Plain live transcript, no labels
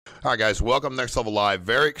All right, guys, welcome to Next Level Live.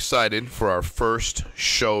 Very excited for our first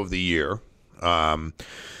show of the year,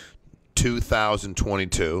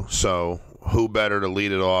 2022. So who better to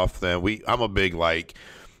lead it off than we? I'm a big, Mark,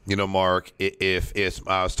 if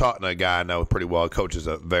I was talking to a guy I know pretty well, coaches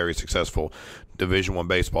a very successful Division I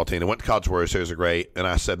baseball team. They went to College World Series, are great. And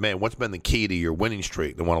I said, man, what's been the key to your winning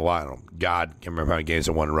streak? They won a lot of them. God, can't remember how many games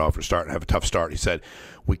they won in a row for starting to have a tough start. He said,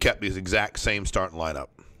 we kept these exact same starting lineup.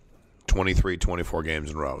 23, 24 games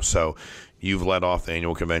in a row. So you've led off the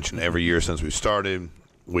annual convention every year since we started.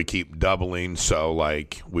 We keep doubling, so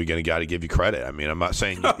we got to give you credit. I mean, I'm not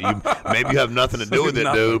saying you maybe you have nothing to do with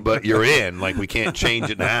it, dude, but you're in. We can't change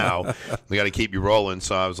it now. We got to keep you rolling.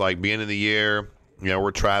 So I was like, beginning of the year,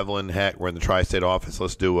 we're traveling. Heck, we're in the Tri-State office.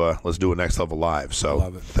 Let's do a Next Level Live.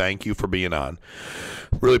 So thank you for being on.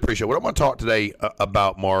 Really appreciate it. What I want to talk today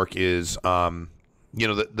about, Mark, is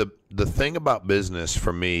the thing about business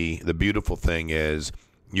for me, the beautiful thing is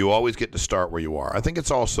you always get to start where you are. I think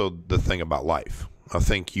it's also the thing about life. I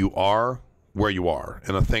think you are where you are.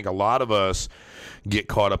 And I think a lot of us get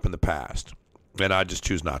caught up in the past. And I just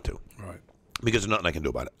choose not to. Right. Because there's nothing I can do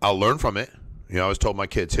about it. I'll learn from it. I always told my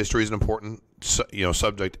kids history is an important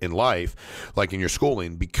subject in life, like in your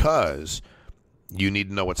schooling, because you need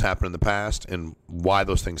to know what's happened in the past and why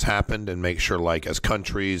those things happened, and make sure, as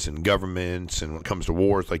countries and governments and when it comes to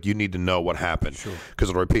wars, you need to know what happened because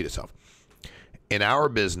it'll repeat itself. In our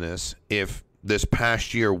business, if this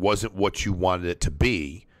past year wasn't what you wanted it to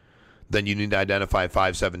be, then you need to identify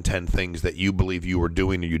 5, 7, 10 things that you believe you were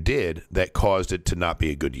doing or you did that caused it to not be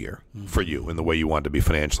a good year for you in the way you wanted to be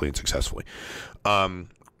financially and successfully.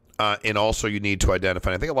 And also you need to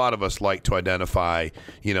identify, I think a lot of us like to identify,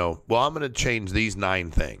 I'm going to change these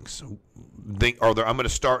 9 things. I'm going to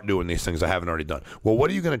start doing these things I haven't already done. Well,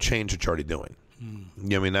 what are you going to change that you're already doing?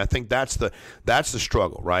 I think that's the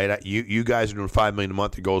struggle, right? You guys are doing $5 million a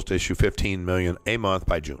month. Your goal is to issue $15 million a month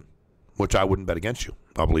by June, which I wouldn't bet against you.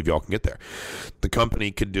 I believe y'all can get there. The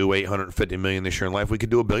company could do $850 million this year in life. We could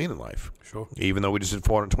do $1 billion in life. Sure. Even though we just did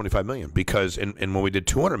 $425 million, because and when we did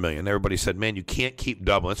 $200 million, everybody said, "Man, you can't keep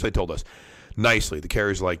doubling." That's what they told us. Nicely, the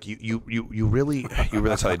carrier's like, you really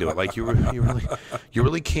that's how they do it. You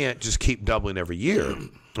really can't just keep doubling every year.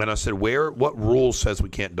 And I said, what rule says we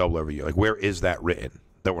can't double every year? Where is that written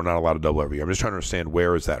that we're not allowed to double every year? I'm just trying to understand,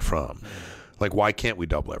 where is that from? Why can't we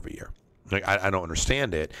double every year? I don't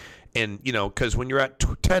understand it. And, because when you're at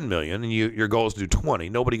 10 million and your goal is to do 20,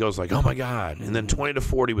 nobody goes oh my God. And then 20 to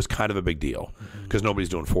 40 was kind of a big deal because nobody's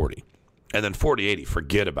doing 40. And then 40, 80,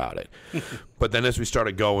 forget about it. But then as we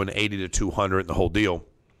started going 80 to 200 and the whole deal.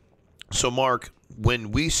 So, Mark,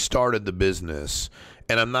 when we started the business,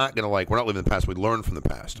 and I'm not going to we're not living in the past, we learned from the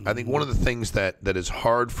past. I think one of the things that is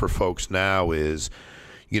hard for folks now is,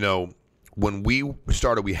 when we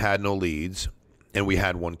started, we had no leads and we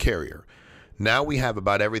had one carrier. Now we have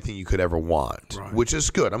about everything you could ever want, which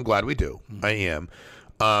is good. I'm glad we do. I am.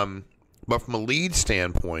 But from a lead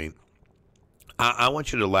standpoint, I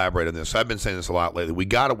want you to elaborate on this. I've been saying this a lot lately. We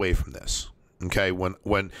got away from this. Okay,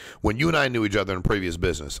 when you and I knew each other in previous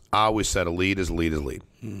business, I always said a lead is a lead is a lead.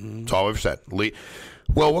 That's all I've ever said. Lead.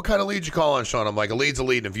 Well, what kind of lead you call on, Sean? I'm like, a lead's a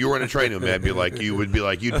lead. And if you were in a training with me, I'd be like, you would be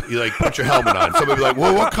like, you put your helmet on. Somebody would be like,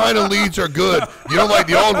 well, what kind of leads are good? You don't like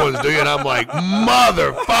the old ones, do you? And I'm like,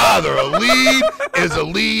 mother, father, a lead is a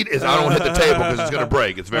lead. I don't hit the table because it's going to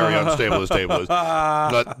break. It's very unstable, this table is.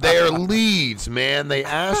 But they're leads, man. They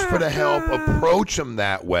ask for the help. Approach them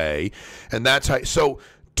that way. And that's how. So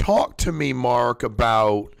talk to me, Mark,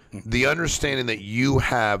 about the understanding that you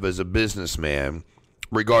have as a businessman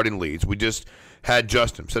regarding leads. We just had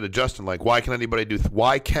Justin, said to Justin, why can everybody do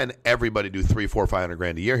 300, 400, 500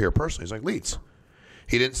 grand a year here personally? He's like, leads.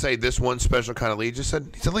 He didn't say this one special kind of lead. He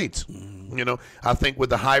said leads. I think with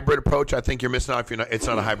the hybrid approach, I think you're missing out if it's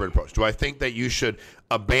not a hybrid approach. Do I think that you should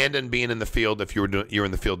abandon being in the field if you're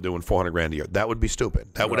in the field doing 400 grand a year? That would be stupid.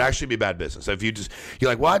 That would actually be bad business. If you're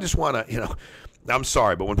like, well, I just want to, I'm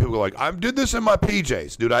sorry, but when people are like, I did this in my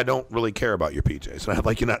PJs, dude, I don't really care about your PJs. And I'd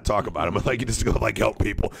like you not to talk about them. I'd like you just to go help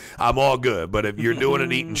people. I'm all good. But if you're doing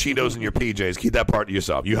it eating Cheetos in your PJs, keep that part to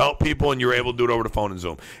yourself. You help people and you're able to do it over the phone and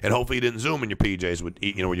Zoom. And hopefully you didn't Zoom in your PJs when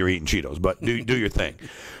you're eating Cheetos. But do your thing.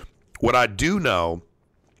 What I do know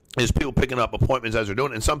is people picking up appointments as they're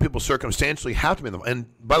doing it. And some people circumstantially have to be in them. And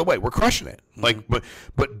by the way, we're crushing it.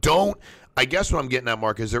 But don't. I guess what I'm getting at,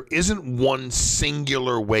 Mark, is there isn't one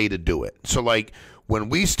singular way to do it. So, when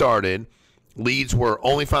we started, leads were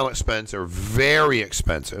only final expense. They're very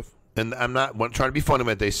expensive. And I'm not trying to be funny,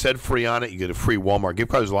 but they said free on it. You get a free Walmart gift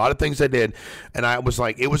card. There's a lot of things they did. And I was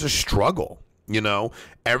like, it was a struggle. You know,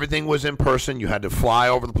 everything was in person. You had to fly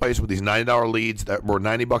over the place with these $90 leads that were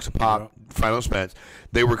 $90 a pop, final expense.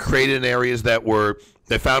 They were created in areas that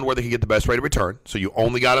they found where they could get the best rate of return. So you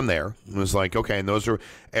only got them there. It was like, okay, and those are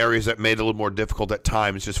areas that made it a little more difficult at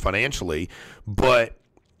times just financially. But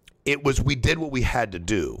we did what we had to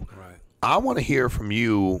do. Right. I want to hear from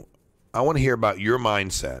you. I want to hear about your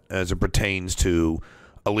mindset as it pertains to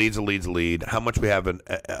a lead's a lead, how much we have in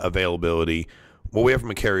availability, what we have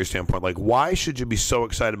from a carrier standpoint. Like, why should you be so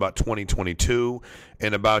excited about 2022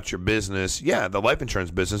 and about your business? Yeah, the life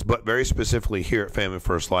insurance business, but very specifically here at Family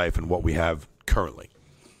First Life and what we have currently.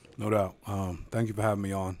 No doubt. Thank you for having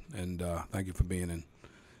me on, and thank you for being in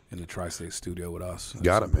the Tri-State studio with us.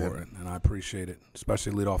 Got it, man. And I appreciate it,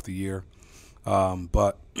 especially lead off the year.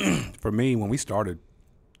 But for me, when we started,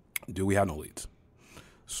 we had no leads.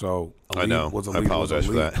 So I know. I apologize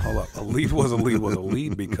for that. Hold up. A lead was a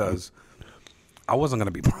lead because I wasn't going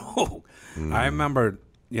to be broke. I remember,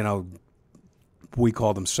 we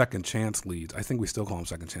called them second chance leads. I think we still call them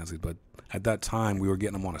second chance leads, but at that time we were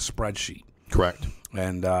getting them on a spreadsheet. Correct.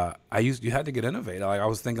 And you had to get innovative. Like, I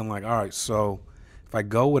was thinking, like, all right, so if I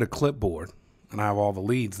go with a clipboard and I have all the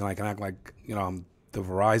leads, then I can act like I'm the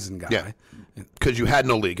Verizon guy. Yeah. Because you had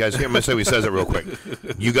no lead. Guys, here, Mr. says it real quick.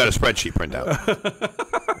 You got a spreadsheet printout.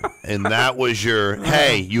 And that was your,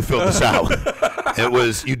 hey, you filled this out. It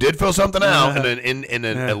was, you did fill something out, and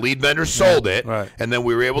then a lead vendor sold it, right. And then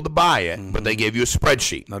we were able to buy it, but they gave you a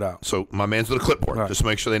spreadsheet. No doubt. So my man's with a clipboard, right. just to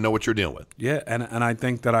make sure they know what you're dealing with. Yeah, and I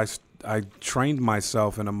think that I trained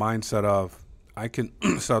myself in a mindset of I can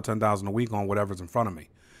sell 10,000 a week on whatever's in front of me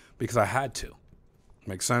because I had to.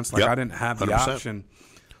 Make sense? Like, yep. I didn't have the 100%. option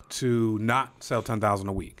to not sell 10,000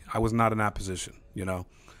 a week. I was not in that position,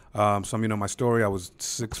 Some of you know my story. I was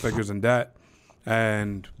 6 figures in debt,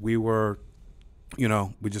 and we were,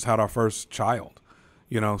 we just had our first child,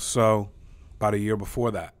 so about a year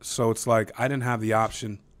before that. So it's like I didn't have the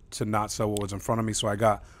option to not sell what was in front of me, so I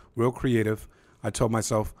got real creative. I told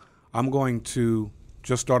myself, I'm going to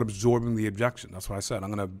just start absorbing the objection. That's what I said.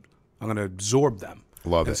 I'm going to absorb them.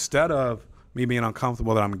 Love it. Instead of me being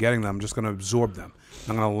uncomfortable that I'm getting them, I'm just going to absorb them.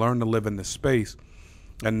 I'm going to learn to live in this space.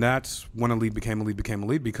 And that's when a lead became a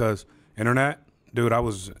lead because internet, dude,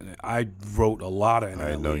 I wrote a lot of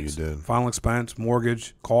internet I know leads. you did. Final expense,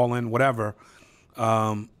 mortgage, call-in, whatever.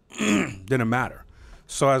 Didn't matter.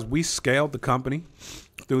 So as we scaled the company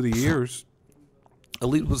through the years, a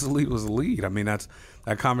lead was a lead. I mean, that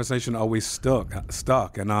conversation always stuck.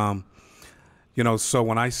 And, so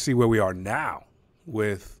when I see where we are now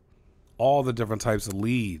with all the different types of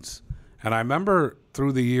leads, and I remember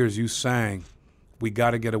through the years you saying, we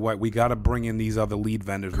got to get away. We got to bring in these other lead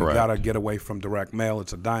vendors. Correct. We got to get away from direct mail.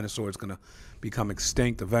 It's a dinosaur. It's going to become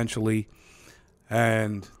extinct eventually.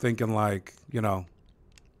 And thinking like,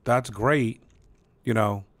 that's great,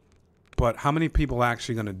 but how many people are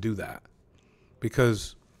actually going to do that?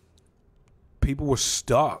 Because people were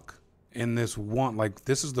stuck in this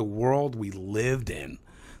this is the world we lived in,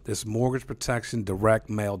 this mortgage protection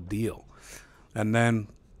direct mail deal. And then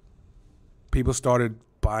people started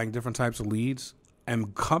buying different types of leads,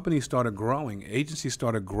 and companies started growing. Agencies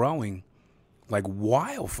started growing like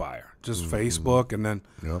wildfire, just Facebook. And then,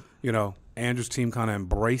 Yep. Andrew's team kind of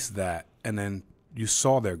embraced that. And then you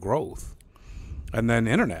saw their growth. And then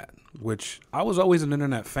internet, which I was always an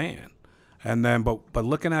internet fan. And then, but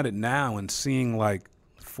looking at it now and seeing like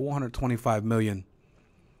 425 million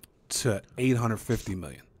to 850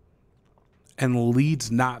 million and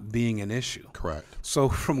leads not being an issue. Correct. So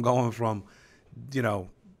from going from,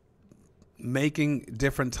 making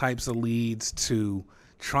different types of leads to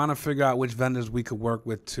trying to figure out which vendors we could work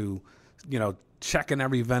with to, checking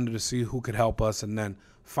every vendor to see who could help us. And then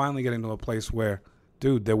finally getting to a place where,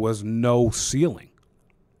 dude, there was no ceiling.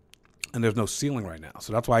 And there's no ceiling right now.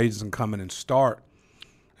 So that's why agents can come in and start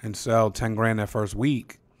and sell 10 grand that first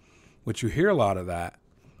week, which you hear a lot of that.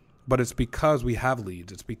 But it's because we have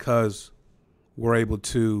leads. It's because we're able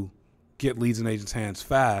to get leads in agents' hands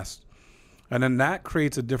fast. And then that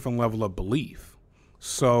creates a different level of belief.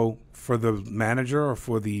 So for the manager or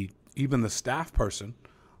for even the staff person,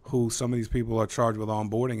 who some of these people are charged with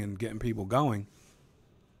onboarding and getting people going,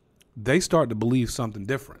 they start to believe something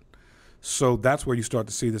different. So that's where you start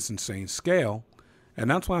to see this insane scale. And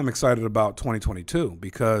that's why I'm excited about 2022,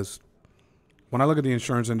 because when I look at the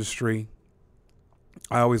insurance industry,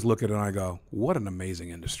 I always look at it and I go, what an amazing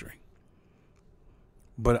industry.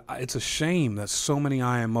 But it's a shame that so many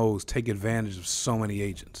IMOs take advantage of so many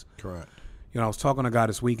agents. Correct. I was talking to a guy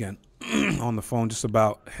this weekend on the phone just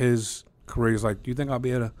about his career. He's like, do you think I'll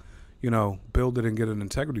be able to, build it and get an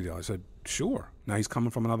integrity deal? I said, sure. Now he's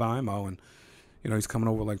coming from another IMO, and, he's coming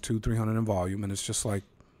over like 200-300 in volume, and it's just like,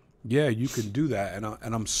 yeah, you can do that.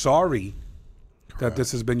 And I'm sorry that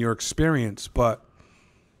this has been your experience, but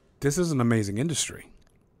this is an amazing industry.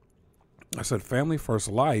 I said Family First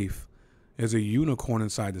Life is a unicorn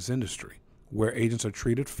inside this industry where agents are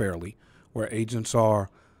treated fairly, where agents are,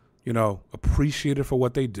 appreciated for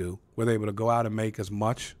what they do, where they're able to go out and make as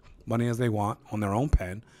much money as they want on their own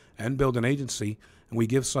pen and build an agency. And we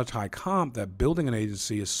give such high comp that building an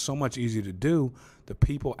agency is so much easier to do that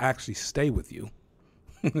people actually stay with you.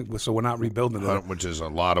 So we're not rebuilding it. Which is a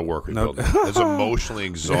lot of work rebuilding. It's emotionally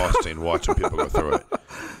exhausting watching people go through it.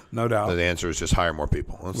 No doubt. The answer is just hire more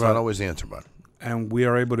people. That's not always the answer, bud. And we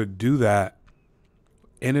are able to do that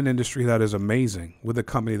in an industry that is amazing, with a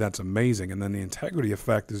company that's amazing. And then the integrity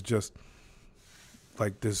effect is just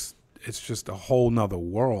like this. It's just a whole nother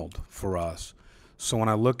world for us. So when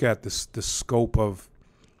I look at the scope of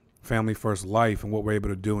Family First Life and what we're able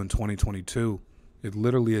to do in 2022, it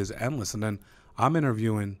literally is endless. And then I'm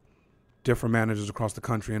interviewing different managers across the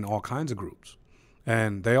country in all kinds of groups.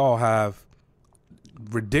 And they all have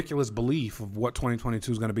ridiculous belief of what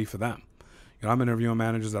 2022 is going to be for them. I'm interviewing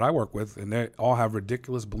managers that I work with, and they all have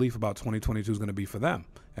ridiculous belief about 2022 is going to be for them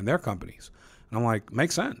and their companies. And I'm like,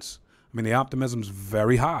 makes sense. I mean, the optimism's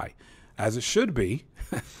very high, as it should be,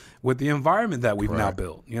 with the environment that we've now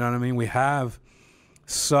built. You know what I mean? We have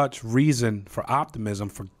such reason for optimism.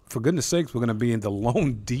 For goodness sakes, we're going to be in the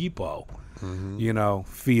Lone Depot,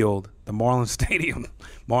 field, the Marlins Stadium,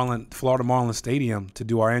 Florida Marlins Stadium, to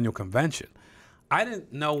do our annual convention. I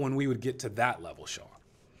didn't know when we would get to that level, Sean.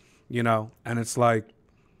 And it's like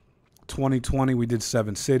 2020, we did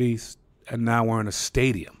 7 cities, and now we're in a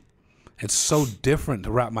stadium. It's so different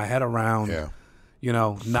to wrap my head around,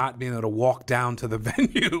 not being able to walk down to the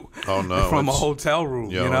venue from a hotel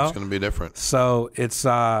room, It's going to be different. So it's,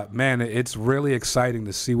 it's really exciting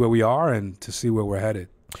to see where we are and to see where we're headed.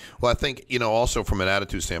 Well, I think, also from an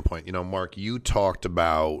attitude standpoint, Mark, you talked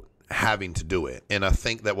about having to do it. And I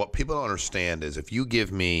think that what people don't understand is if you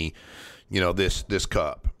give me, this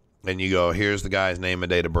cup, and you go, here's the guy's name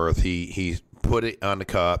and date of birth. He put it on the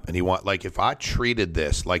cup, and if I treated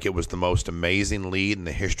this like it was the most amazing lead in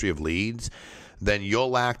the history of leads, then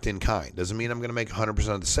you'll act in kind. Doesn't mean I'm going to make 100%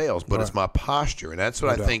 of the sales, but it's my posture. And that's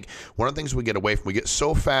what I think one of the things we get away from. We get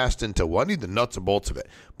so fast into, I need the nuts and bolts of it.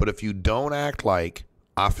 But if you don't act like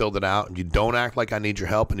I filled it out, and you don't act like I need your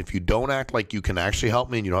help, and if you don't act like you can actually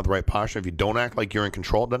help me and you don't have the right posture, if you don't act like you're in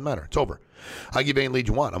control, it doesn't matter. It's over. I'll give you any lead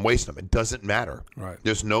you want. I'm wasting them. It doesn't matter. Right.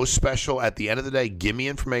 There's no special. At the end of the day, give me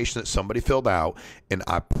information that somebody filled out, and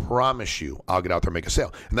I promise you I'll get out there and make a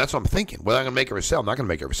sale. And that's what I'm thinking. Whether I'm going to make every sale, I'm not going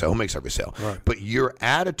to make every sale. Who makes every sale? Right. But your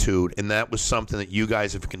attitude, and that was something that you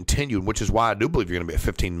guys have continued, which is why I do believe you're going to be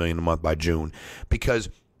at $15 million a month by June, because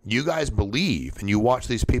you guys believe, and you watch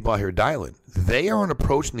these people out here dialing, they aren't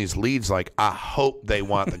approaching these leads like, I hope they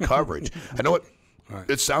want the coverage. I know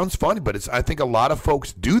it sounds funny, but I think a lot of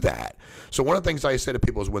folks do that. So one of the things I say to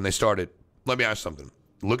people is when they started, let me ask something.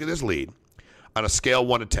 Look at this lead. On a scale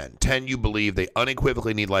 1 to 10. 10, you believe they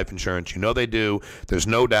unequivocally need life insurance. You know they do. There's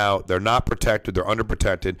no doubt. They're not protected. They're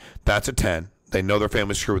underprotected. That's a 10. They know their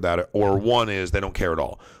family's screwed without it. Or 1 is they don't care at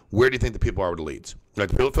all. Where do you think the people are with the leads? Like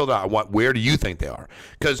the people filled out, where do you think they are?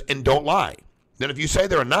 And don't lie. Then if you say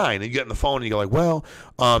they're a 9 and you get on the phone and you go like, well,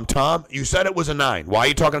 Tom, you said it was a 9. Why are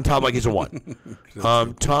you talking to Tom like he's a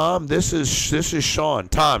 1? Tom, this is Sean.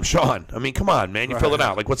 Sean. I mean, come on, man. You fill it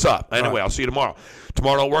out. Like, what's up? Anyway, I'll see you tomorrow.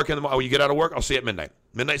 Tomorrow don't work. You get out of work, I'll see you at midnight.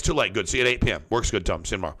 Midnight's too late. Good. See you at 8 p.m. Works good, Tom.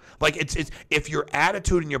 See you tomorrow. Like, it's if your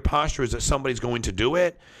attitude and your posture is that somebody's going to do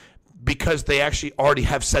it because they actually already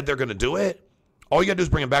have said they're going to do it, all you got to do is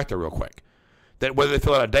bring them back there real quick. That whether they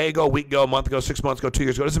fill out a day ago, a week ago, a month ago, 6 months ago, 2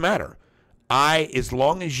 years ago, it doesn't matter. As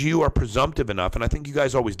long as you are presumptive enough, and I think you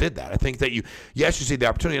guys always did that. I think that you see the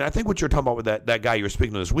opportunity. And I think what you're talking about with that guy you were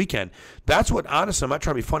speaking to this weekend, that's what, honestly, I'm not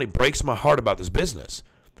trying to be funny, breaks my heart about this business.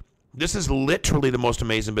 This is literally the most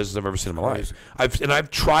amazing business I've ever seen in my life. I've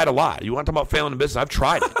tried a lot. You want to talk about failing in business? I've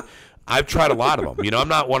tried it. I've tried a lot of them. I'm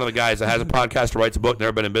not one of the guys that has a podcast or writes a book,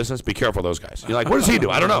 never been in business. Be careful of those guys. You're like, what does he do?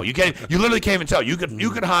 I don't know. You literally can't even tell. You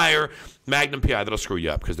could hire Magnum PI. That'll screw you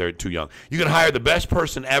up because they're too young. You can hire the best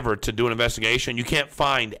person ever to do an investigation. You can't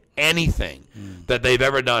find anything that they've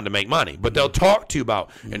ever done to make money. But they'll talk to you about,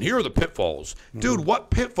 and here are the pitfalls. Dude, what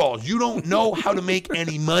pitfalls? You don't know how to make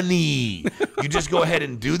any money. You just go ahead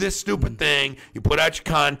and do this stupid thing. You put out your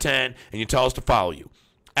content, and you tell us to follow you.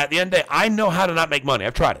 At the end of the day, I know how to not make money.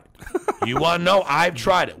 I've tried it. You want to know? I've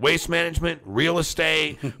tried it. Waste management, real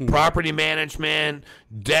estate, property management,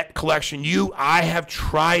 debt collection. I have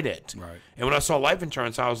tried it. Right. And when I saw life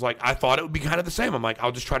insurance, I was like, I thought it would be kind of the same. I'm like,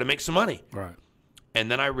 I'll just try to make some money. Right. And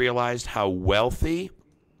then I realized how wealthy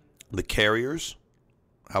the carriers,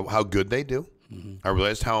 how good they do. I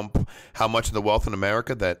realized how much of the wealth in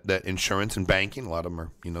America that insurance and banking, a lot of them are,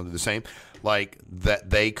 they're the same, like that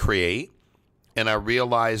they create. And I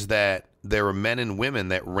realized that there were men and women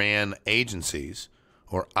that ran agencies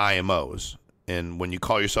or IMOs. And when you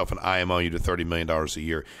call yourself an IMO, you do $30 million a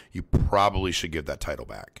year, you probably should give that title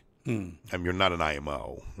back. I mean, you're not an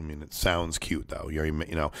IMO. I mean, it sounds cute, though.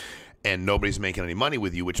 And nobody's making any money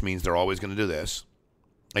with you, which means they're always going to do this.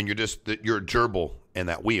 And you're a gerbil in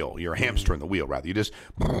that wheel. You're a hamster in the wheel, rather. You just,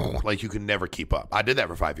 like, you can never keep up. I did that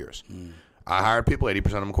for 5 years. I hired people, 80%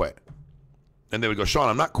 of them quit. And they would go, Sean,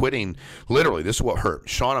 I'm not quitting. Literally, this is what hurt.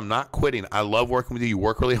 Sean, I'm not quitting. I love working with you. You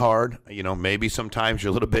work really hard. Maybe sometimes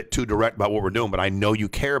you're a little bit too direct about what we're doing, but I know you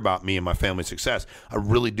care about me and my family's success. I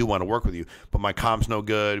really do want to work with you, but my comp's no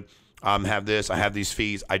good. I have these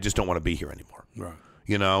fees. I just don't want to be here anymore. Right.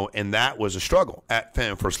 And that was a struggle. At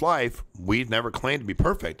Family First Life, we've never claimed to be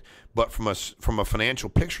perfect, but from a financial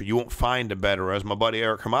picture, you won't find a better, as my buddy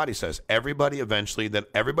Eric Hamadi says, everybody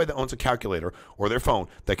that owns a calculator or their phone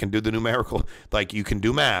that can do the numerical, like you can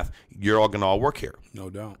do math, you're all going to all work here. No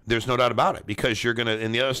doubt. There's no doubt about it, because you're going to,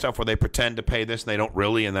 and the other stuff where they pretend to pay this and they don't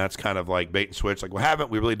really, and that's kind of like bait and switch, like,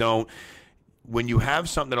 we really don't. When you have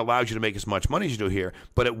something that allows you to make as much money as you do here,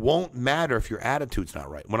 but it won't matter if your attitude's not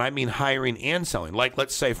right. When I mean hiring and selling, like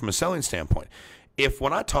let's say from a selling standpoint,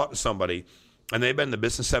 when I talk to somebody and they've been in the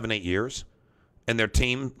business 7-8 years and their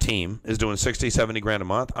team is doing 60, 70 grand a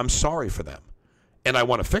month, I'm sorry for them. And I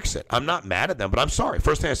want to fix it. I'm not mad at them, but I'm sorry.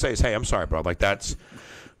 First thing I say is, hey, I'm sorry, bro. Like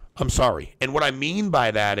I'm sorry. And what I mean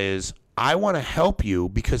by that is I want to help you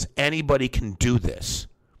because anybody can do this.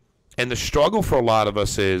 And the struggle for a lot of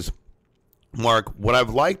us is, Mark, what I've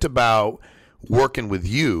liked about working with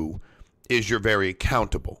you is you're very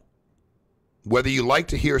accountable. Whether you like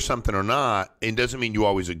to hear something or not, it doesn't mean you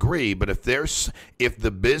always agree, but if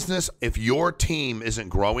your team isn't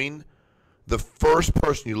growing, the first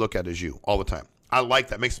person you look at is you all the time. I like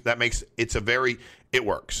that. It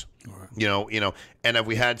works. Right. And have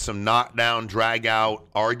we had some knockdown, drag out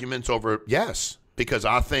arguments over? Yes. Because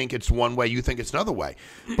I think it's one way, you think it's another way.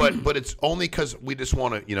 But it's only because we just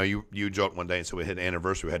want to, you joked one day and said we had an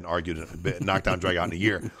anniversary, we hadn't argued a bit, knocked down, drag out in a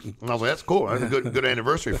year. And I was like, that's cool. That's a good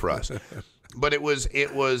anniversary for us. But it was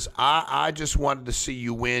I just wanted to see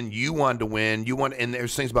you win. You wanted to win. And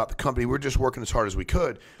there's things about the company. We're just working as hard as we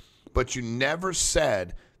could. But you never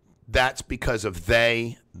said that's because of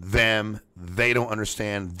them, they don't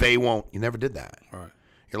understand, they won't. You never did that. All right.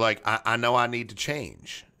 You're like, I know I need to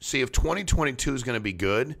change. See, if 2022 is going to be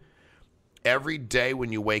good, every day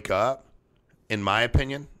when you wake up, in my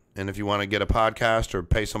opinion, and if you want to get a podcast or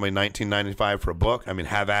pay somebody $19.95 for a book, I mean,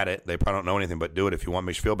 have at it. They probably don't know anything, but do it if you want,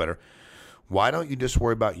 makes you feel better. Why don't you just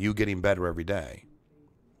worry about you getting better every day?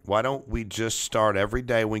 Why don't we just start every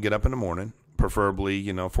day when we get up in the morning, preferably,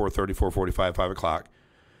 4:30, 4:45, 5 o'clock,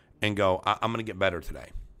 and go, I'm going to get better today.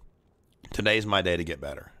 Today's my day to get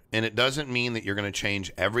better. And it doesn't mean that you're going to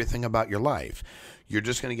change everything about your life. You're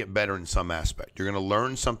just going to get better in some aspect. You're going to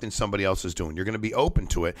learn something somebody else is doing. You're going to be open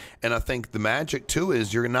to it. And I think the magic, too,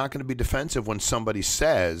 is you're not going to be defensive when somebody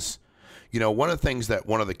says, one of the things that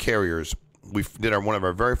one of the carriers, we did one of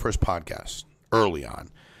our very first podcasts early on.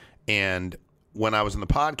 And when I was in the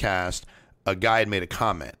podcast, a guy had made a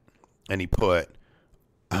comment, and he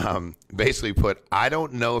basically put, I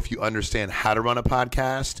don't know if you understand how to run a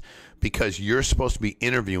podcast, because you're supposed to be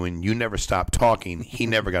interviewing, you never stop talking. He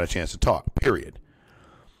never got a chance to talk, period.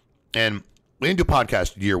 And we didn't do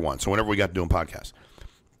podcast year one, so whenever we got to doing podcasts.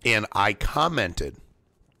 And I commented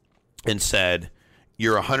and said,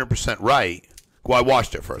 you're 100% right. Well, I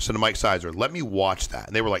watched it first. And to Mike Sizer, let me watch that.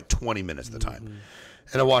 And they were like 20 minutes at the time. Mm-hmm.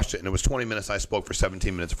 And I watched it, and it was 20 minutes. I spoke for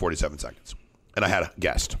 17 minutes and 47 seconds. And I had a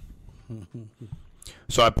guest.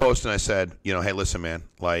 So I posted and I said, hey, listen, man,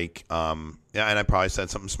 and I probably said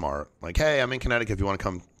something smart, like, hey, I'm in Connecticut if you want to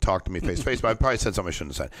come talk to me face to face. But I probably said something I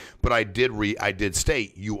shouldn't have said. But I did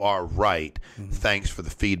state, you are right. Mm-hmm. Thanks for the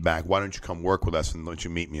feedback. Why don't you come work with us and let you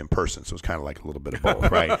meet me in person? So it's kind of like a little bit of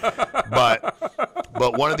both, right?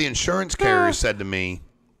 But one of the insurance carriers said to me,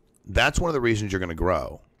 that's one of the reasons you're going to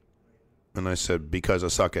grow. And I said, because I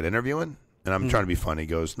suck at interviewing? And I'm trying to be funny. He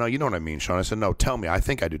goes, no, you know what I mean, Sean. I said, no, tell me. I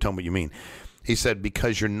think I do. Tell me what you mean. He said,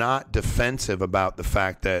 because you're not defensive about the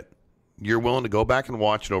fact that you're willing to go back and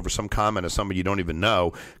watch it over some comment of somebody you don't even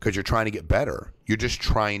know, because you're trying to get better. You're just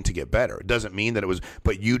trying to get better. It doesn't mean that it was,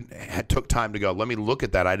 but you took time to go, let me look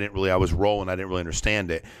at that. I was rolling. I didn't really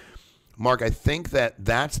understand it. Mark, I think that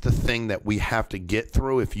that's the thing that we have to get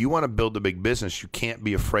through. If you want to build a big business, you can't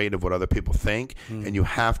be afraid of what other people think, and you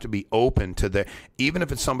have to be open to the, even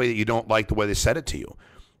if it's somebody that you don't like the way they said it to you,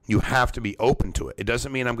 you have to be open to it. It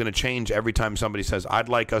doesn't mean I'm going to change every time somebody says, I'd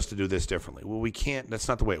like us to do this differently. Well, we can't. That's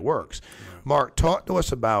not the way it works. Right. Mark, talk to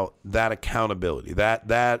us about that accountability,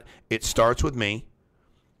 that it starts with me.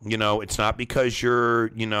 You know, it's not because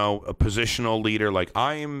you're, you know, a positional leader, like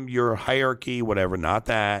I am your hierarchy, whatever, not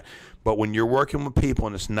that. But when you're working with people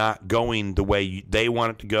and it's not going the way they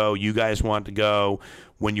want it to go, you guys want it to go.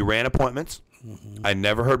 When you ran appointments, I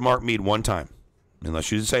never heard Mark Mead one time,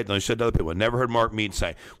 unless you said to other people, I never heard Mark Mead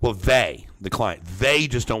say, well, the client, they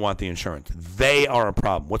just don't want the insurance. They are a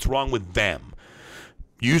problem. What's wrong with them?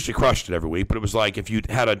 You usually crushed it every week, but it was like if you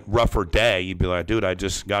had a rougher day, you'd be like, dude, I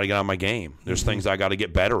just got to get on my game. There's things I got to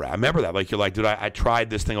get better at. I remember that. Like, you're like, dude, I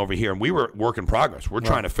tried this thing over here, and we were work in progress. We're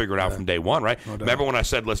trying to figure it out from day one, right? No, remember when I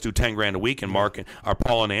said, let's do $10,000 a week, and Mark and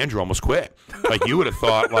Paul and Andrew almost quit? Like, you would have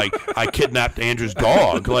thought, like, I kidnapped Andrew's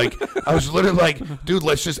dog. Like, I was literally like, dude,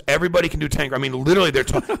 everybody can do $10,000. I mean, literally, they're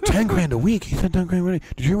talking $10,000 a week. He said $10,000 a week.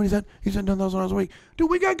 Did you hear what he said? He said $10,000 a week.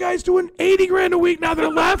 Dude, we got guys doing $80,000 a week now that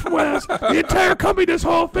are laughing with us. The entire company, this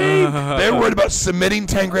whole thing. They're worried about submitting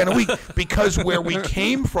 $10,000 a week because where we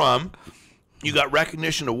came from, you got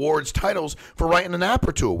recognition, awards, titles for writing an app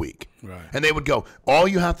or two a week. Right. And they would go, all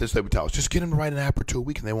you have to, they would tell us, just get them to write an app or two a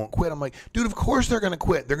week and they won't quit. I'm like, dude, of course they're going to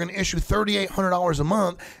quit. They're going to issue $3,800 a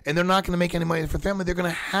month and they're not going to make any money for the family. They're going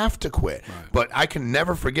to have to quit. Right. But I can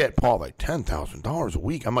never forget Paul, like $10,000 a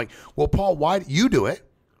week. I'm like, well, Paul, why do you do it?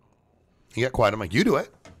 He got quiet. I'm like, you do it.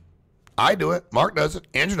 I do it. Mark does it.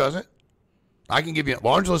 Andrew does it. I can give you a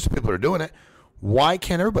large list of people that are doing it. Why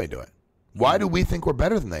can't everybody do it? Why do we think we're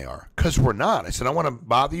better than they are? Because we're not. I said, I want to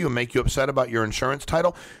bother you and make you upset about your insurance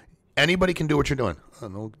title. Anybody can do what you're doing. Oh,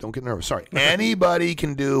 no, don't get nervous. Sorry. Anybody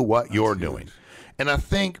can do what you're doing. And I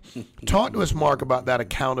think, talk to us, Mark, about that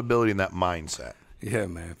accountability and that mindset. Yeah,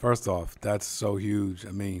 man. First off, that's so huge.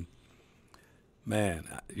 I mean, man,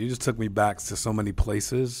 you just took me back to so many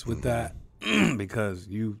places with that because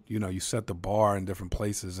you set the bar in different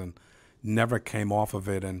places and never came off of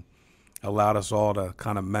it and allowed us all to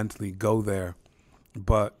kind of mentally go there.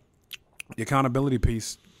 But the accountability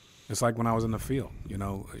piece, it's like when I was in the field,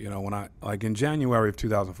 when I, like in January of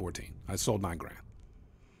 2014, I sold $9,000.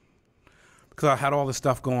 Because I had all this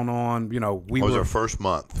stuff going on, What was our first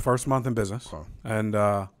month? First month in business. Okay. And,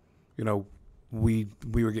 we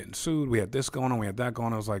were getting sued. We had this going on. We had that going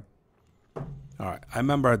on. I was like, all right. I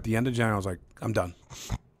remember at the end of January, I was like, I'm done.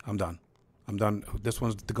 This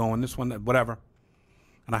one's going, this one, whatever.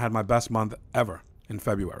 And I had my best month ever in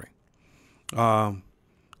February. And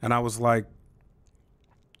I was like,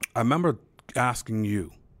 I remember asking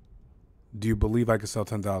you, do you believe I could sell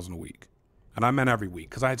 10,000 a week? And I meant every week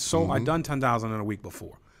because I'd done 10,000 in a week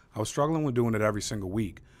before. I was struggling with doing it every single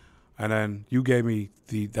week. And then you gave me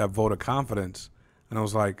that vote of confidence. And I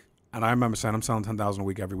was like, and I remember saying, I'm selling 10,000 a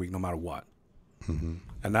week every week, no matter what. Mm-hmm.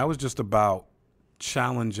 And that was just about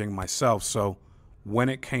challenging myself. So when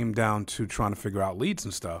it came down to trying to figure out leads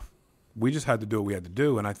and stuff, we just had to do what we had to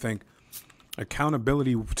do. And I think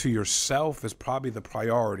accountability to yourself is probably the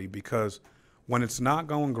priority because when it's not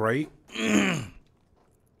going great, you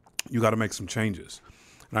got to make some changes.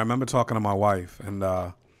 And I remember talking to my wife and,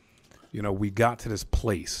 we got to this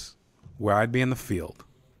place where I'd be in the field.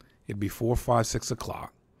 It'd be 4, 5, 6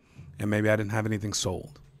 o'clock and maybe I didn't have anything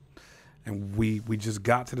sold. And we just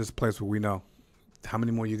got to this place where we know how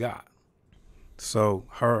many more you got. So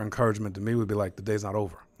her encouragement to me would be like, the day's not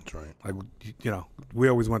over. That's right. Like, I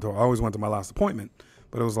always went to my last appointment,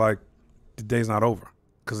 but it was like, the day's not over.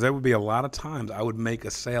 Because there would be a lot of times I would make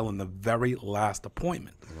a sale in the very last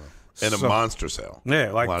appointment. And a monster sale.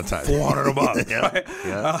 Yeah, like a lot of times. $400.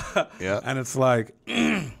 Yeah, right? Yeah. And it's like,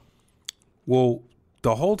 well,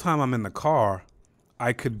 the whole time I'm in the car,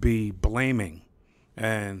 I could be blaming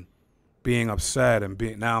and being upset and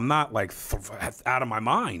now I'm not like out of my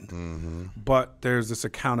mind, but there's this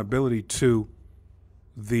accountability to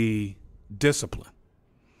the discipline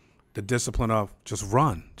of just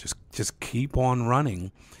run, just keep on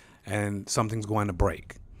running and something's going to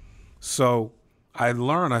break. So I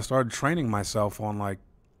started training myself on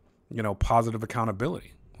positive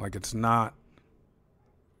accountability. Like it's not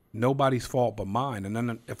nobody's fault but mine. And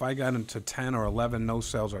then if I got into 10 or 11 no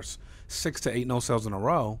sales or 6 to 8 no sales in a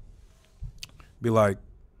row, be like,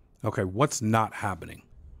 okay, what's not happening?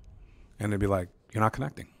 And they'd be like, you're not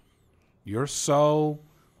connecting. You're so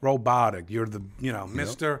robotic. You're the,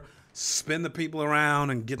 Mr. Spin the people around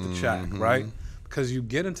and get the check, right? Because you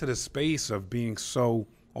get into the space of being so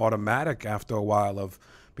automatic after a while of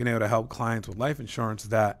being able to help clients with life insurance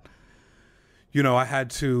that I had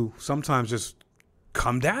to sometimes just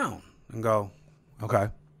come down and go, okay,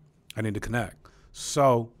 I need to connect.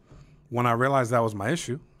 So when I realized that was my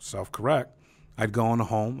issue, self-correct, I'd go in the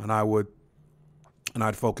home and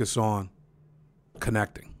I'd focus on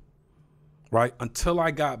connecting, right? Until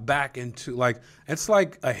I got back into, like, it's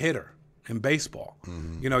like a hitter in baseball.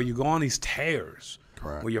 You go on these tears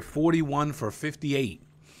Correct. where you're 41 for 58.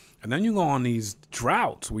 And then you go on these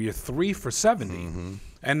droughts where you're 3 for 70.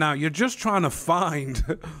 And now you're just trying to find,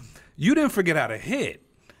 you didn't forget how to hit.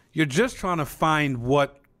 You're just trying to find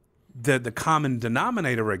what the common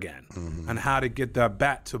denominator again and how to get that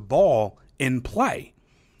bat to ball in play.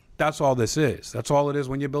 That's all this is. That's all it is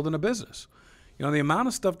when you're building a business. The amount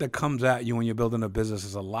of stuff that comes at you when you're building a business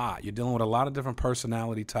is a lot. You're dealing with a lot of different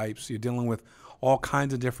personality types. You're dealing with all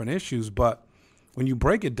kinds of different issues. But when you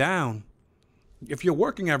break it down, if you're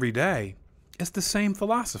working every day, it's the same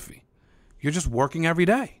philosophy. You're just working every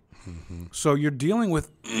day. So you're dealing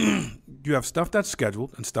with, you have stuff that's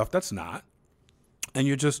scheduled and stuff that's not. And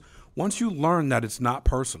once you learn that it's not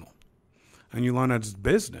personal and you learn that it's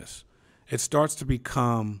business, it starts to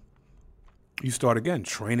become, you start again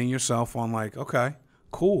training yourself on like, okay,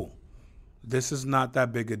 cool. This is not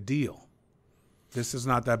that big a deal. This is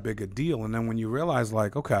not that big a deal. And then when you realize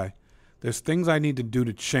like, okay, there's things I need to do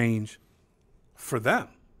to change for them.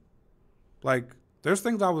 Like there's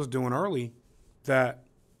things I was doing early that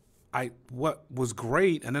what was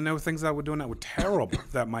great. And then there were things I was doing that were terrible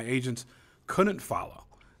that my agents couldn't follow.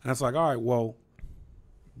 And it's like, all right, well,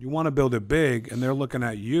 you want to build it big and they're looking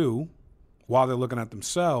at you while they're looking at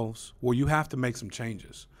themselves. Well, you have to make some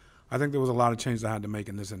changes. I think there was a lot of changes I had to make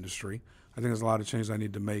in this industry. I think there's a lot of changes I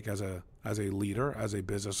need to make as a leader, as a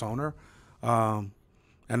business owner. And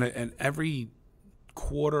every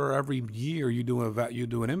quarter, every year you do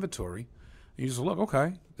an inventory and you just look,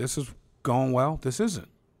 okay, this is going well, this isn't.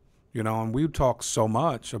 And we talk so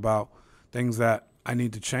much about things that I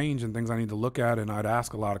need to change and things I need to look at, and I'd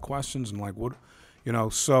ask a lot of questions and like, what,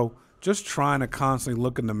 so just trying to constantly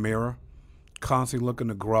look in the mirror, constantly looking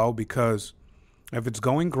to grow, because if it's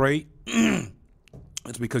going great,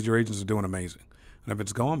 it's because your agents are doing amazing. And if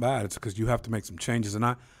it's going bad, it's because you have to make some changes. And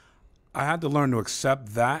I had to learn to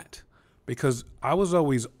accept that, because I was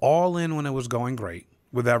always all in when it was going great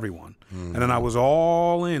with everyone. And then I was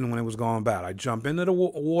all in when it was going bad. I'd jump into the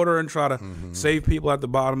water and try to save people at the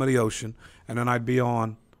bottom of the ocean. And then I'd be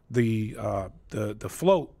on the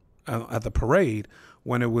float at the parade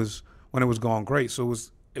when it was going great. So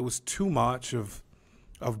it was too much of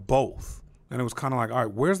both. And it was kind of like, all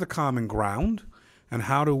right, where's the common ground? And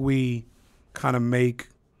how do we kind of make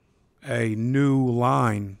a new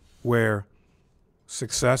line where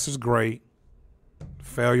success is great,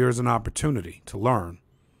 failure is an opportunity to learn?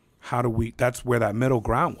 That's where that middle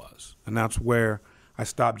ground was. And that's where I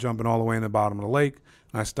stopped jumping all the way in the bottom of the lake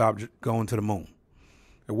and I stopped going to the moon.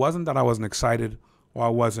 It wasn't that I wasn't excited or I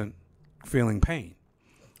wasn't feeling pain.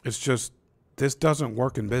 It's just, this doesn't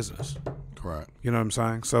work in business. Correct. You know what I'm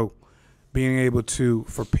saying? So being able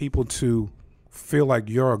for people to feel like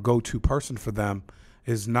you're a go-to person for them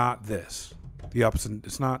is not this.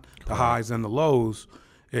 It's not the highs and the lows.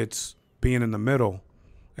 It's being in the middle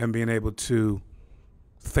and being able to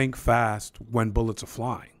think fast when bullets are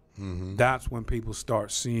flying. That's when people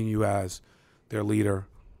start seeing you as their leader,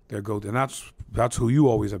 their go-to. And that's who you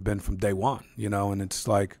always have been from day one, and it's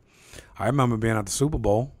like, I remember being at the Super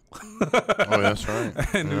Bowl. Oh, that's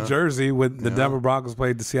right. In New Jersey when the Denver Broncos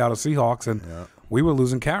played the Seattle Seahawks, and we were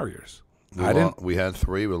losing carriers. We had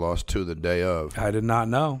 3. We lost 2 the day of. I did not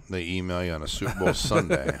know. They email you on a Super Bowl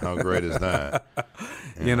Sunday. How great is that?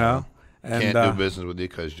 You know? And, can't do business with you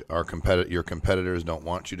because your competitors don't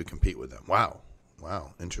want you to compete with them. Wow,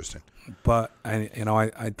 interesting. But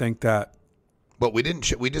I think that. But we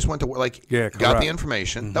didn't. We just went to got the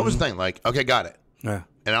information. That was the thing. Like, okay, got it. Yeah.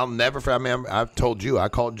 And I'll never forget. I mean, I've told you. I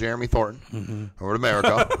called Jeremy Thornton over to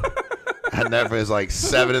America. I never. It was like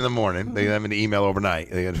 7 a.m. They sent me the email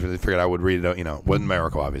overnight. They figured I would read it. Wasn't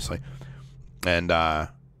Miracle, obviously. And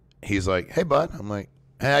he's like, "Hey, bud." I'm like,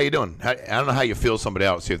 "Hey, how you doing?" I don't know how you feel somebody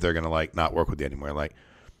out. See if they're gonna not work with you anymore. Like,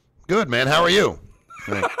 good, man. How are you?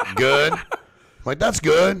 I'm like, good. I'm like, that's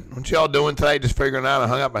good. What y'all doing today? Just figuring out. I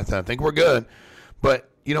hung up. I think we're good.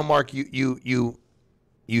 But Mark,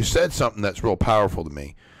 you said something that's real powerful to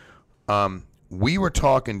me. We were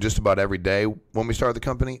talking just about every day when we started the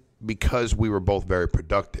company because we were both very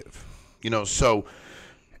productive. So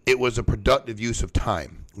it was a productive use of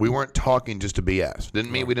time. We weren't talking just to BS.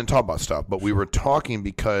 Didn't mean we didn't talk about stuff, but we were talking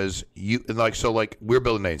because we're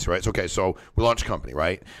building an agency, right? So, okay, so we launched a company,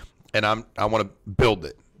 right? And I want to build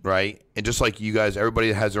it, right? And just like you guys,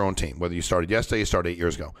 everybody has their own team. Whether you started yesterday, you started 8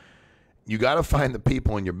 years ago. you got to find the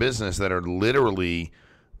people in your business that are literally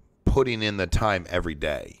putting in the time every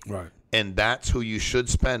day. Right. And that's who you should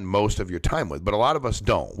spend most of your time with. But a lot of us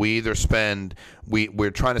don't. We either spend,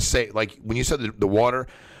 we're trying to say, like when you said the water,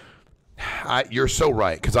 you're so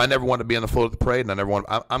right, because I never want to be on the float of the parade, and I never want.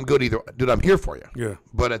 I'm good either, dude. I'm here for you. Yeah.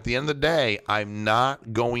 But at the end of the day, I'm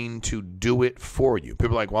not going to do it for you.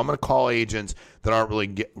 People are like, well, I'm going to call agents that aren't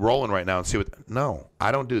really rolling right now and see what. No,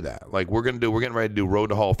 I don't do that. Like we're getting ready to do Road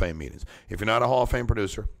to Hall of Fame meetings. If you're not a Hall of Fame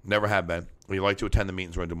producer, never have been, or you like to attend the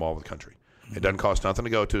meetings, we're going to do them all over the country. It doesn't cost nothing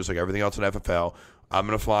to go to. It's like everything else in FFL. I'm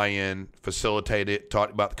going to fly in, facilitate it,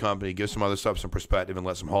 talk about the company, give some other stuff some perspective, and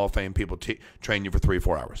let some Hall of Fame people train you for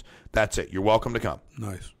 3-4 hours. That's it. You're welcome to come.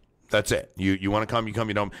 Nice. That's it. You want to come, you come,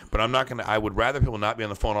 you don't. But I'm not going to – I would rather people not be on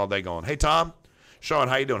the phone all day going, hey, Tom, Sean,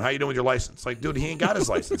 how you doing? How you doing with your license? Like, dude, he ain't got his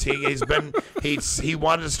license. He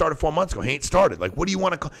wanted to start it 4 months ago. He ain't started. Like, what do you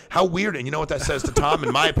want to call? How weird. And you know what that says to Tom,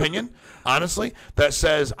 in my opinion? Honestly, that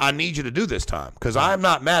says, I need you to do this, Tom. Because I'm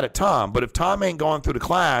not mad at Tom. But if Tom ain't going through the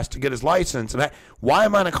class to get his license, why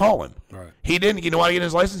am I going to call him? Right. He didn't. You know why he get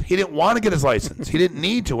his license? He didn't want to get his license. He didn't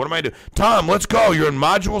need to. What am I doing? Tom, let's go. You're in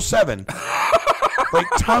Module 7. Like,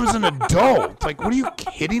 Tom's an adult. Like, what are you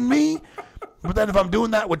kidding me? But then if I'm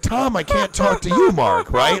doing that with Tom, I can't talk to you,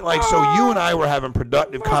 Mark, right? Like, so you and I were having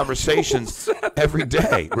productive conversations every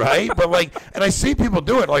day, right? But like, and I see people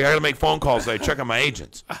do it. Like, I got to make phone calls. I check on my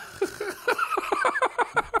agents.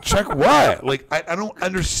 Check what? Like, I don't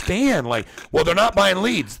understand. Like, well, they're not buying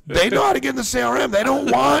leads. They know how to get in the CRM. They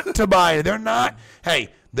don't want to buy it. They're not. Hey,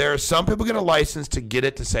 there are some people get a license to get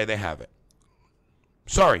it to say they have it.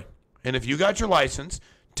 Sorry. And if you got your license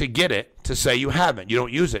to get it to say you haven't, you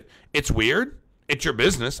don't use it, it's weird. It's your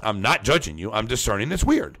business. I'm not judging you. I'm discerning it's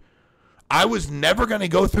weird. I was never going to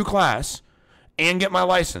go through class and get my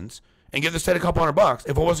license and give the state a couple $100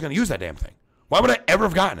 if I wasn't going to use that damn thing. Why would I ever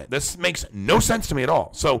have gotten it? This makes no sense to me at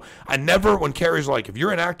all. So I never, when Carrie's like, if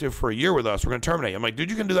you're inactive for a year with us, we're going to terminate. I'm like, dude,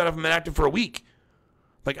 you can do that if I'm inactive for a week.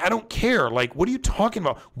 Like, I don't care. Like, what are you talking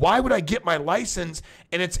about? Why would I get my license?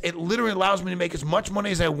 And it literally allows me to make as much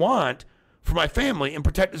money as I want for my family and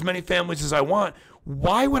protect as many families as I want.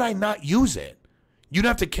 Why would I not use it? You'd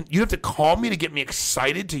have to call me to get me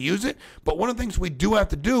excited to use it. But one of the things we do have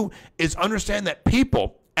to do is understand that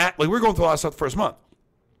people like we're going through a lot of stuff the first month.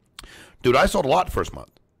 Dude, I sold a lot the first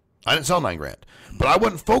month. I didn't sell $9,000, but I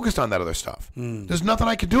wasn't focused on that other stuff. There's nothing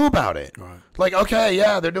I could do about it. Right. Like, okay,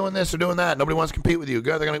 yeah, they're doing this, they're doing that. Nobody wants to compete with you.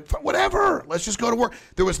 They're going to whatever. Let's just go to work.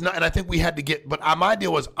 There was not, and I think we had to get. But my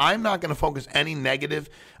deal was, I'm not going to focus any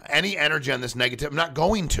energy on this negative. I'm not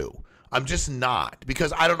going to. I'm just not,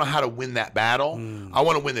 because I don't know how to win that battle. I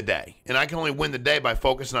want to win the day, and I can only win the day by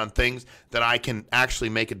focusing on things that I can actually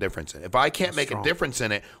make a difference in. If I can't make a difference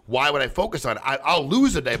in it, why would I focus on it? I'll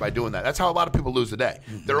lose a day by doing that. That's how a lot of people lose the day.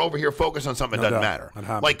 They're over here focused on something that doesn't matter.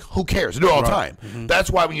 Like, who cares? They do it all the time.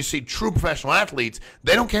 That's why when you see true professional athletes,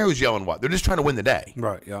 they don't care who's yelling what. They're just trying to win the day.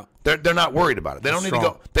 Right. Yeah. They're not worried about it. They don't need to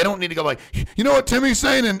go. They don't need to go like, you know what Timmy's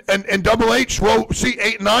saying in Double H, row seat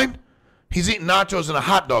 8 and 9. He's eating nachos and a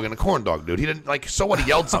hot dog and a corn dog, dude. He didn't like. So what? He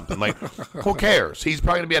yelled something. Like, who cares? He's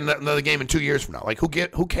probably gonna be another game in 2 years from now. Like, who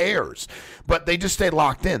cares? But they just stay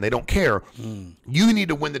locked in. They don't care. You need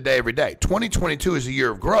to win the day every day. 2022 is a year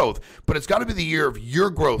of growth, but it's got to be the year of your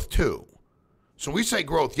growth too. So we say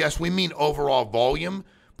growth. Yes, we mean overall volume.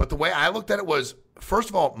 But the way I looked at it was, first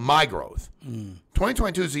of all, my growth.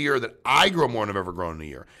 2022 is a year that I grow more than I've ever grown in a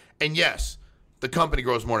year. And yes, the company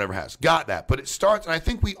grows more than it ever has. Got that. But it starts, and I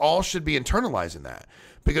think we all should be internalizing that.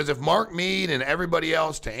 Because if Mark Mead and everybody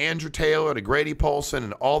else, to Andrew Taylor, to Grady Polson,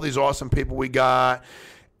 and all these awesome people we got,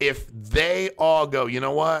 if they all go, you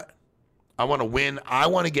know what? I want to win. I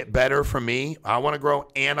want to get better for me. I want to grow,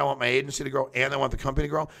 and I want my agency to grow, and I want the company to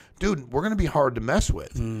grow. Dude, we're going to be hard to mess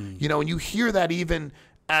with. You know, and you hear that even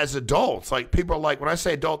as adults. Like, people are like, when I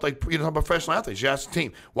say adult, like, you know, professional athletes, you ask the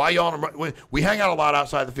team, why y'all, we hang out a lot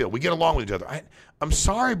outside the field. We get along with each other. I'm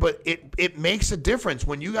sorry, but it makes a difference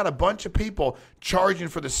when you got a bunch of people charging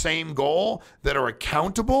for the same goal that are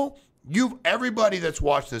accountable. Everybody that's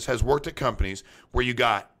watched this has worked at companies where you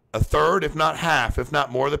got a third, if not half, if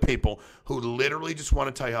not more of the people who literally just want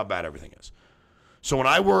to tell you how bad everything is. So when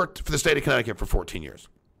I worked for the state of Connecticut for 14 years,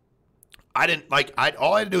 all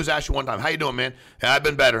I had to do was ask you one time, how you doing, man? Yeah, I've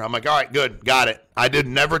been better. I'm like, all right, good, got it. I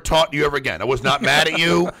never taught you ever again. I was not mad at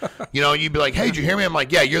you. You know, you'd be like, hey, did you hear me? I'm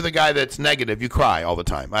like, yeah, you're the guy that's negative. You cry all the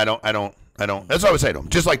time. I don't. That's what I would say to him,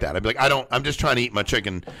 just like that. I'd be like, I'm just trying to eat my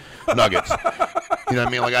chicken nuggets. You know what I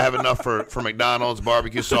mean? Like, I have enough for McDonald's,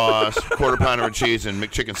 barbecue sauce, quarter pounder of cheese, and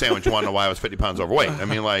McChicken sandwich. You want to know why I was 50 pounds overweight? I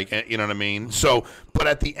mean, like, you know what I mean? So, but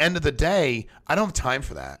at the end of the day, I don't have time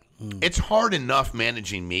for that. It's hard enough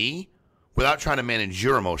managing me without trying to manage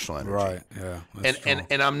your emotional energy. Right. Yeah.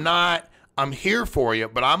 And I'm here for you,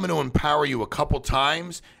 but I'm going to empower you a couple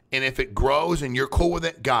times. And if it grows and you're cool with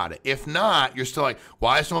it, got it. If not, you're still like,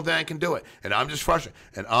 well, I just don't think I can do it. And I'm just frustrated.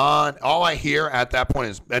 And all I hear at that point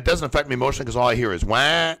is, that doesn't affect me emotionally because all I hear is,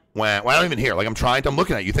 wah, wah. Well, I don't even hear. Like I'm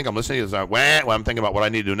looking at you. Think I'm listening to this. Like, wah, wah. I'm thinking about what I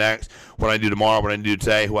need to do next, what I do tomorrow, what I need to do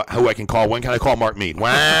today, who I can call. When can I call Mark Mead?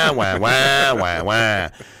 Wah, wah, wah, wah, wah.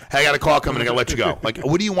 Hey, I got a call coming. I got to let you go. Like,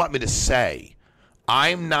 what do you want me to say?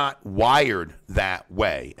 I'm not wired that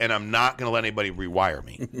way, and I'm not going to let anybody rewire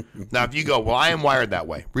me. Now, if you go, well, I am wired that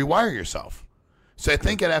way, rewire yourself. So I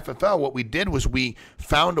think at FFL, what we did was we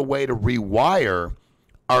found a way to rewire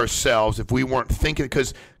ourselves if we weren't thinking,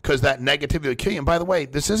 because that negativity would kill you. And by the way,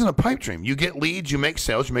 this isn't a pipe dream. You get leads, you make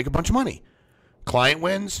sales, you make a bunch of money. Client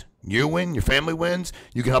wins, you win, your family wins.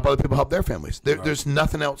 You can help other people help their families. There's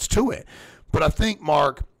nothing else to it. But I think,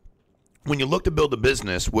 Mark, when you look to build a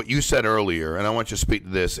business, what you said earlier, and I want you to speak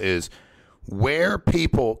to this, is where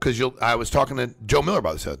people, because I was talking to Joe Miller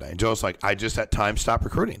about this the other day. Joe's like, I just at times stopped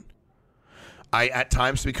recruiting. At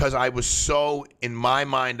times, because I was so, in my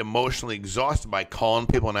mind, emotionally exhausted by calling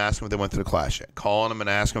people and asking if they went to the class yet. Calling them and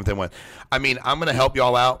asking if they went. I mean, I'm going to help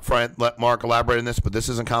y'all out. Let Mark elaborate on this, but this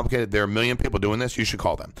isn't complicated. There are a million people doing this. You should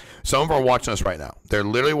call them. Some of them are watching us right now. They're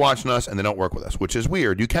literally watching us, and they don't work with us, which is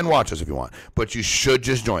weird. You can watch us if you want, but you should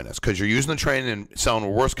just join us because you're using the training and selling a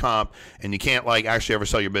worse comp, and you can't, like, actually ever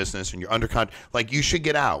sell your business, and you're under contract. Like, you should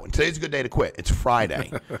get out. And today's a good day to quit. It's Friday.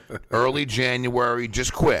 Early January.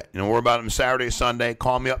 Just quit. We're about them Saturday, Sunday.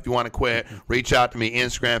 Call me up if you want to quit. Reach out to me,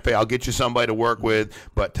 Instagram, I'll get you somebody to work with.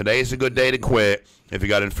 But today's a good day to quit. If you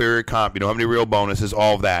got inferior comp, you don't have any real bonuses,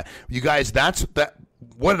 all of that. You guys, that.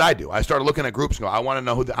 What did I do? I started looking at groups and go, I want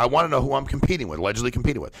to know who I'm competing with, allegedly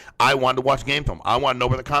competing with. I wanted to watch game film. I want to know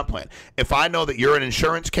where the comp plan. If I know that you're an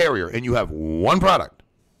insurance carrier and you have one product,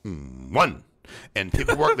 and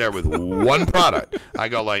people work there with one product, I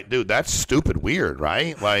go like, dude, that's stupid weird,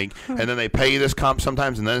 right? Like, and then they pay you this comp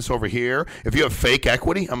sometimes, and then it's over here. If you have fake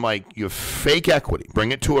equity, I'm like, you have fake equity.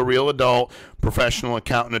 Bring it to a real adult, professional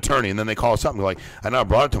accountant, attorney, and then they call us up and go like, I know I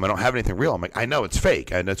brought it to them. I don't have anything real. I'm like, I know it's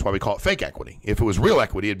fake, and that's why we call it fake equity. If it was real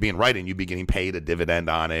equity, it'd be in writing. You'd be getting paid a dividend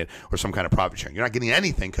on it or some kind of profit sharing. You're not getting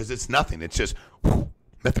anything because it's nothing. It's just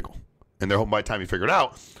mythical. And they're hoping by the time you figure it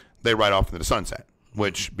out, they ride off into the sunset.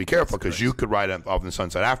 Which, be careful, because you could ride off in the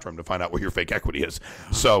sunset after them to find out where your fake equity is.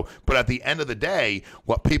 So, but at the end of the day,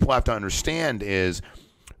 what people have to understand is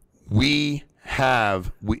it's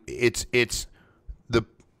the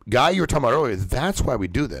guy you were talking about earlier. That's why we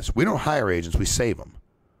do this. We don't hire agents. We save them.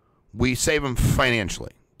 We save them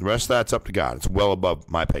financially. The rest of that's up to God. It's well above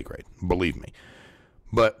my pay grade. Believe me.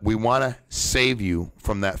 But we want to save you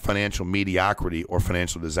from that financial mediocrity or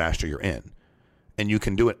financial disaster you're in. And you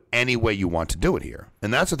can do it any way you want to do it here.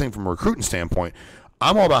 And that's the thing from a recruiting standpoint.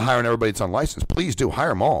 I'm all about hiring everybody that's unlicensed. Please do. Hire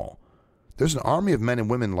them all. There's an army of men and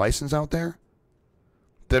women licensed out there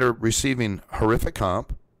that are receiving horrific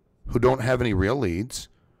comp, who don't have any real leads,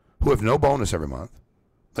 who have no bonus every month.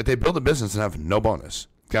 Like, they build a business and have no bonus.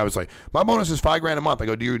 The guy was like, my bonus is $5,000 a month. I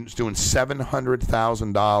go, dude, he's doing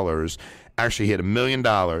 $700,000. Actually, he had $1 million.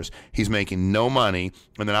 He's making no money,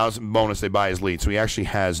 and then out of bonus, they buy his lead. So he actually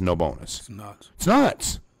has no bonus. It's nuts. It's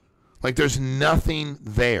nuts. Like, there's nothing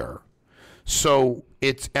there. So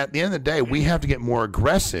it's at the end of the day, we have to get more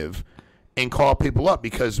aggressive and call people up,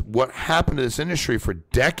 because what happened to this industry for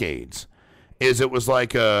decades is it was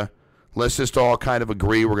like let's just all kind of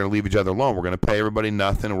agree we're going to leave each other alone. We're going to pay everybody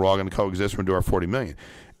nothing, and we're all going to coexist. We're going to do our $40 million.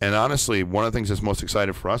 And honestly, one of the things that's most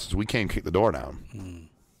exciting for us is we came kick the door down.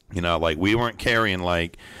 Like, we weren't carrying,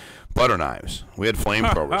 like, butter knives. We had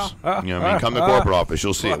flamethrowers. Come to corporate office,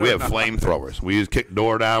 you'll see it. We have flamethrowers. We just kick the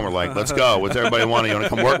door down. We're like, let's go. What's everybody want? You want to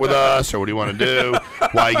come work with us, or what do you want to do?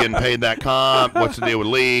 Why are you getting paid that comp? What's the deal with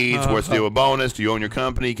leads? What's the deal with bonus? Do you own your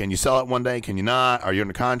company? Can you sell it one day? Can you not? Are you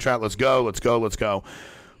under contract? Let's go. Let's go. Let's go.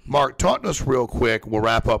 Mark, talk to us real quick. We'll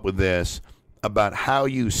wrap up with this about how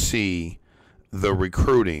you see the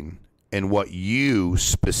recruiting and what you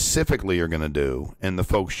specifically are going to do and the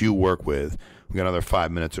folks you work with. We've got another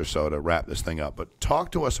 5 minutes or so to wrap this thing up. But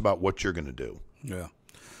talk to us about what you're going to do.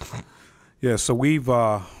 Yeah. So we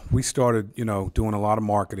started, doing a lot of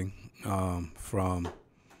marketing from,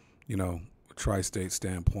 a tri-state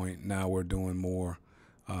standpoint. Now we're doing more,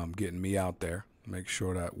 getting me out there, make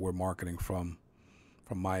sure that we're marketing from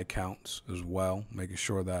my accounts as well, making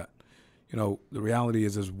sure that, the reality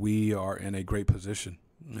is we are in a great position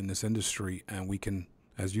in this industry, and we can,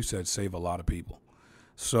 as you said, save a lot of people.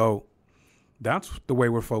 So that's the way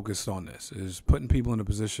we're focused on this, is putting people in a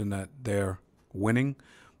position that they're winning.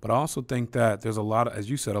 But I also think that there's a lot of, as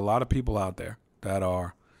you said, a lot of people out there that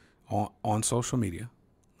are on social media.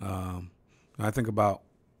 I think about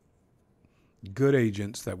good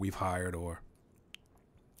agents that we've hired or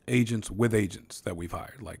agents with agents that we've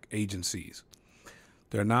hired, like agencies.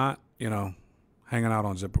 They're not, hanging out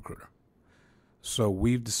on ZipRecruiter. So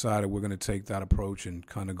we've decided we're going to take that approach and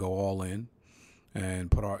kind of go all in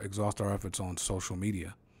and exhaust our efforts on social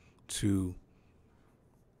media to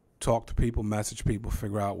talk to people, message people,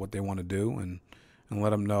 figure out what they want to do, and let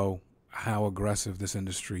them know how aggressive this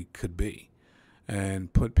industry could be,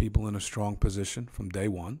 and put people in a strong position from day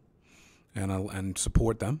one, and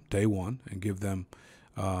support them day one, and give them,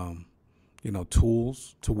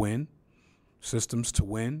 tools to win, systems to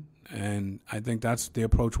win, and I think that's the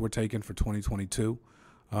approach we're taking for 2022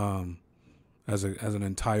 as an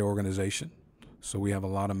entire organization. So we have a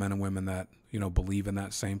lot of men and women that believe in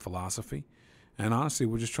that same philosophy, and honestly,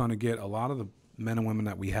 we're just trying to get a lot of the men and women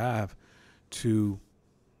that we have to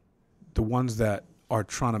the ones that are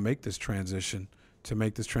trying to make this transition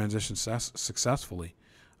successfully,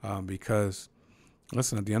 because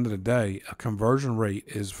listen, at the end of the day, a conversion rate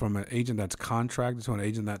is from an agent that's contracted to an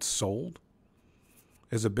agent that's sold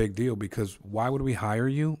is a big deal, because why would we hire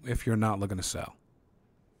you if you're not looking to sell?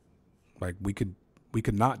 Like we could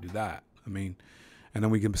not do that. I mean, and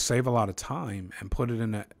then we can save a lot of time and put it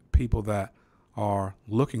in the people that are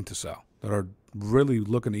looking to sell, that are really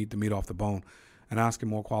looking to eat the meat off the bone, and asking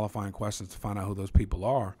more qualifying questions to find out who those people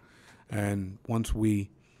are. And once we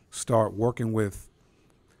start working with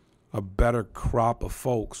a better crop of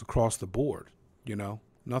folks across the board,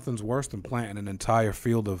 nothing's worse than planting an entire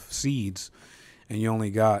field of seeds and you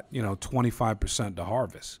only got, 25% to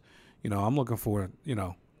harvest. I'm looking for,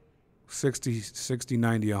 60,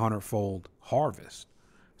 90, 100-fold harvest.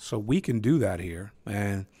 So we can do that here.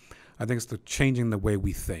 And I think it's changing the way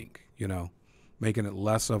we think, making it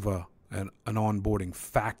less of an onboarding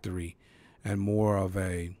factory and more of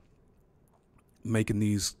making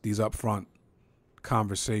these upfront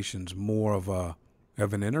conversations more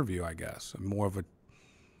of an interview, I guess, and more of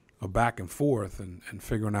a back and forth and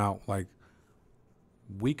figuring out, like,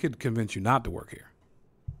 we could convince you not to work here,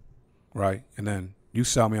 right? And then you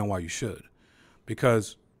sell me on why you should,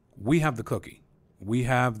 because we have the cookie. We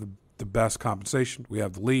have the best compensation. We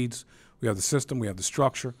have the leads. We have the system. We have the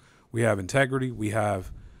structure. We have integrity. We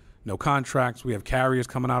have no contracts. We have carriers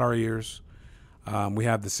coming out our ears. We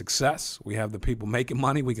have the success. We have the people making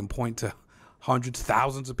money. We can point to hundreds,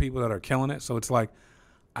 thousands of people that are killing it. So it's like,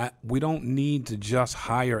 we don't need to just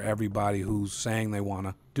hire everybody who's saying they want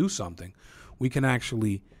to do something. We can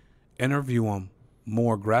actually interview them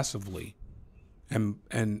more aggressively and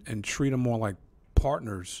treat them more like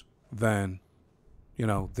partners than,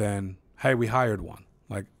 hey, we hired one.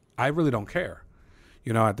 Like, I really don't care.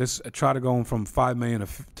 At this, I try to go from 5 million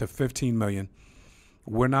to 15 million.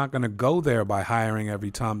 We're not going to go there by hiring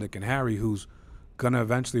every Tom, Dick, and Harry who's going to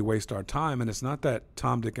eventually waste our time. And it's not that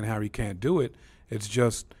Tom, Dick, and Harry can't do it. It's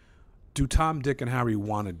just, do Tom, Dick, and Harry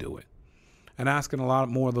want to do it? And asking a lot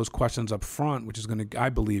more of those questions up front, which is going to, I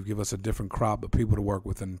believe, give us a different crop of people to work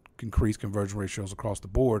with and increase conversion ratios across the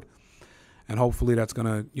board. And hopefully that's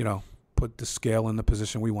going to, put the scale in the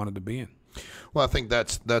position we wanted to be in. Well, I think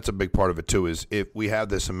that's a big part of it too. Is if we have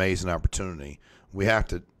this amazing opportunity, we have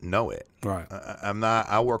to know it. Right.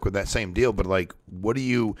 I work with that same deal, but like, what do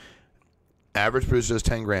you? Average producer is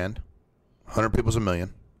 $10,000. 100 people's $1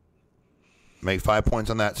 million. Make 5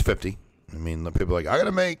 points on that, it's 50. I mean, the people are like, I got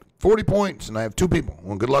to make 40 points, and I have 2 people.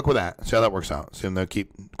 Well, good luck with that. See how that works out. See, they'll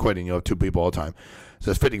keep quitting. You'll have 2 people all the time.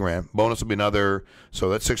 So that's $50,000. Bonus will be another. So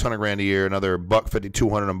that's $600,000 a year. Another $150,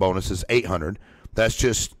 $200 on bonuses, $800. That's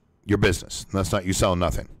just your business. That's not you selling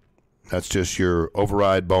nothing. That's just your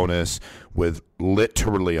override bonus with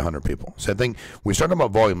literally 100 people. So I think we start talking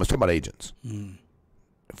about volume. Let's talk about agents.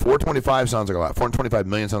 425 sounds like a lot. 425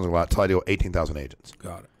 million sounds like a lot until I deal with 18,000 agents.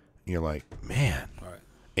 Got it. And you're like, man, Right.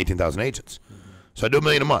 18,000 agents. So I do $1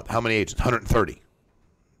 million a month. How many agents? 130.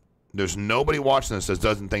 There's nobody watching this that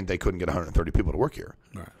doesn't think they couldn't get 130 people to work here.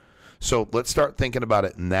 Right. So let's start thinking about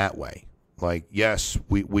it in that way. Like, yes,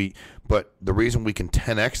 but the reason we can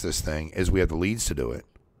 10x this thing is we have the leads to do it,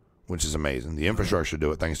 which is amazing. The infrastructure to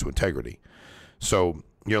do it thanks to integrity. So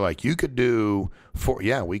you're like, you could do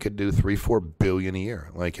we could do 3-4 billion a year,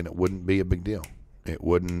 like, and it wouldn't be a big deal. They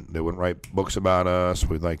wouldn't write books about us.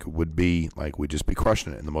 We'd just be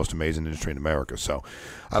crushing it in the most amazing industry in America. So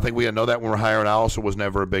I think we know that when we're hiring. I also was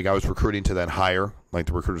never I was recruiting to then hire. Like,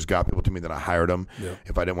 the recruiters got people to me, then I hired them. Yeah.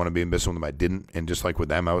 If I didn't want to be in business with them, I didn't. And just like with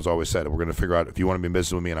them, I was always said, we're going to figure out, if you want to be in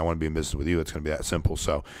business with me and I want to be in business with you, it's going to be that simple.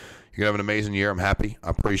 So, You're going to have an amazing year. I'm happy.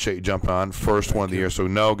 I appreciate you jumping on. First one of the year. So,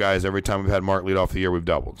 no, guys, every time we've had Mark lead off the year, we've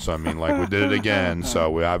doubled. So, I mean, like, we did it again. So,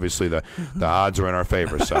 we obviously, the odds are in our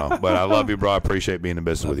favor. So, but I love you, bro. I appreciate being in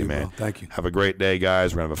business with you, man. Bro. Thank you. Have a great day,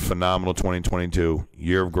 guys. We're going to have a phenomenal 2022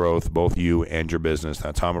 year of growth, both you and your business.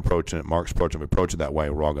 That's how I'm approaching it. Mark's approaching it. We approach it that way.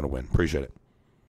 We're all going to win. Appreciate it.